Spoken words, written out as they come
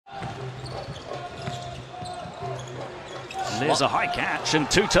There's a high catch and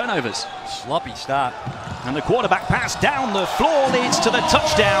 2 turnovers. Sloppy start. And the quarterback pass down the floor leads to the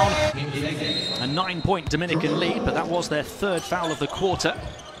touchdown. A 9-point Dominican lead, but that was their 3rd foul of the quarter.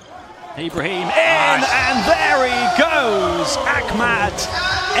 Ibrahim in, and there he goes! Ahmad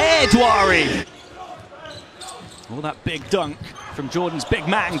Edouari. All that big dunk from Jordan's big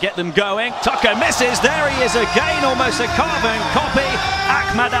man get them going. Tucker misses, there he is again, almost a carbon copy.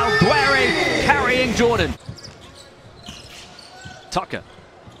 Ahmad Edouari carrying Jordan. Tucker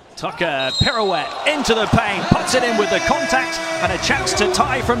pirouette into the paint, puts it in with the contact, and a chance to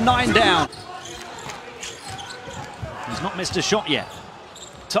tie from 9 down. He's not missed a shot yet.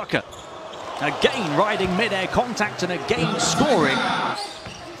 Tucker, again riding mid-air contact and again scoring.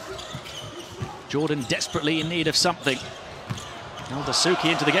 Jordan desperately in need of something. Eldasuki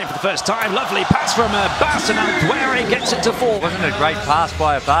into the game for the first time. Lovely pass from Abbas, and Edouari gets it to 4. Wasn't it a great pass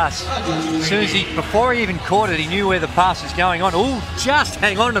by Abbas? As soon as before he even caught it, he knew where the pass was going on. Oh, just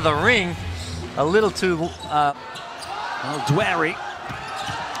hang on to the ring. A little too... Edouari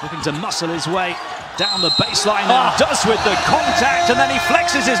looking to muscle his way down the baseline and does with the contact, and then he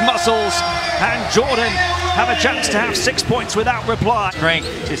flexes his muscles, and Jordan have a chance to have 6 points without reply.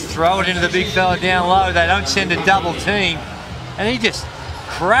 Strength, just throw it into the big fella down low. They don't send a double team. And he just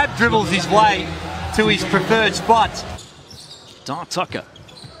crab dribbles his way to his preferred spots. Tucker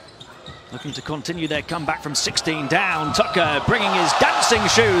looking to continue their comeback from 16 down. Tucker bringing his dancing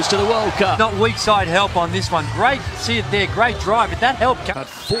shoes to the World Cup. Not weak side help on this one. Great, see it there, great drive, but that help. Had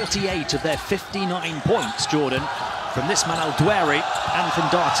 48 of their 59 points, Jordan, from this man Edouari and from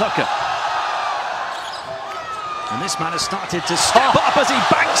Tucker. And this man has started to step up as he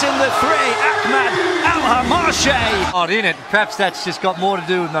banks in the 3. Ahmad Al-Hamashe. Not in it. Perhaps that's just got more to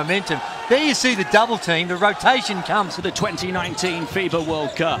do with momentum. There you see the double team. The rotation comes. To the 2019 FIBA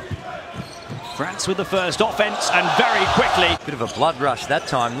World Cup. France with the first offense, and very quickly. Bit of a blood rush that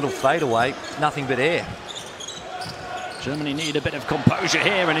time. Little fadeaway. Nothing but air. Germany need a bit of composure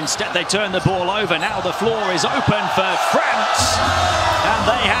here, and instead they turn the ball over. Now the floor is open for France, and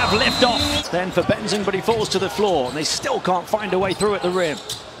they have liftoff. Then for Benzing, but he falls to the floor, and they still can't find a way through at the rim.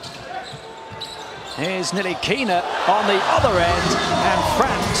 Here's Nilikina on the other end, and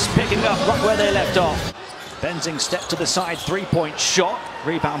France picking up right where they left off. Benzing step to the side, 3-point shot,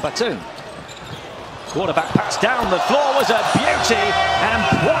 rebound Batum. Quarterback pass down the floor was a beauty, and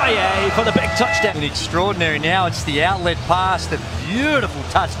Poirier for the big touchdown. And extraordinary now, it's the outlet pass, the beautiful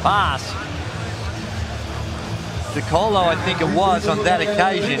touch pass. DeColo, I think it was, on that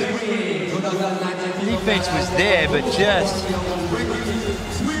occasion. Defense was there, but just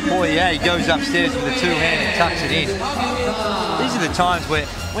Poirier goes upstairs with a 2-hand and tucks it in. These are the times where,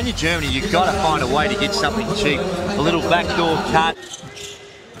 when you're Germany, you've got to find a way to get something cheap. A little backdoor cut.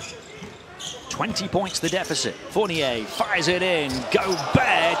 20 points the deficit. Fournier fires it in.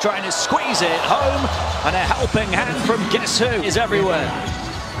 Gobert trying to squeeze it home. And a helping hand from guess who is everywhere.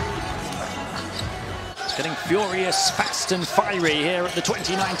 It's getting furious, fast and fiery here at the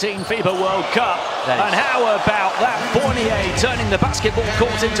 2019 FIBA World Cup. And how about that? Fournier turning the basketball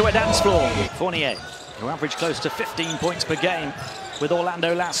court into a dance floor. Fournier, who averaged close to 15 points per game with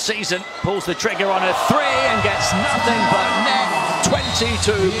Orlando last season, pulls the trigger on a 3 and gets nothing but net.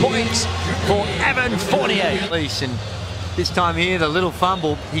 22 points for Evan Fournier. And this time here, the little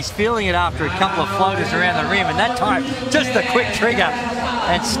fumble, he's feeling it after a couple of floaters around the rim, and that time, just a quick trigger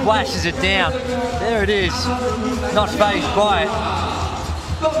and splashes it down. There it is, not fazed by it.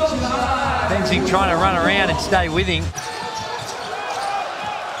 Benzing trying to run around and stay with him.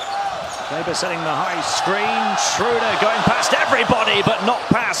 Weber setting the high screen. Schroeder going past everybody, but not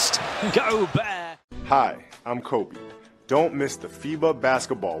past Gobert. Hi, I'm Kobe. Don't miss the FIBA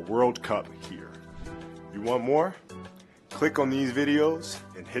Basketball World Cup here. You want more? Click on these videos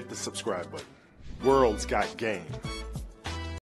and hit the subscribe button. World's got game.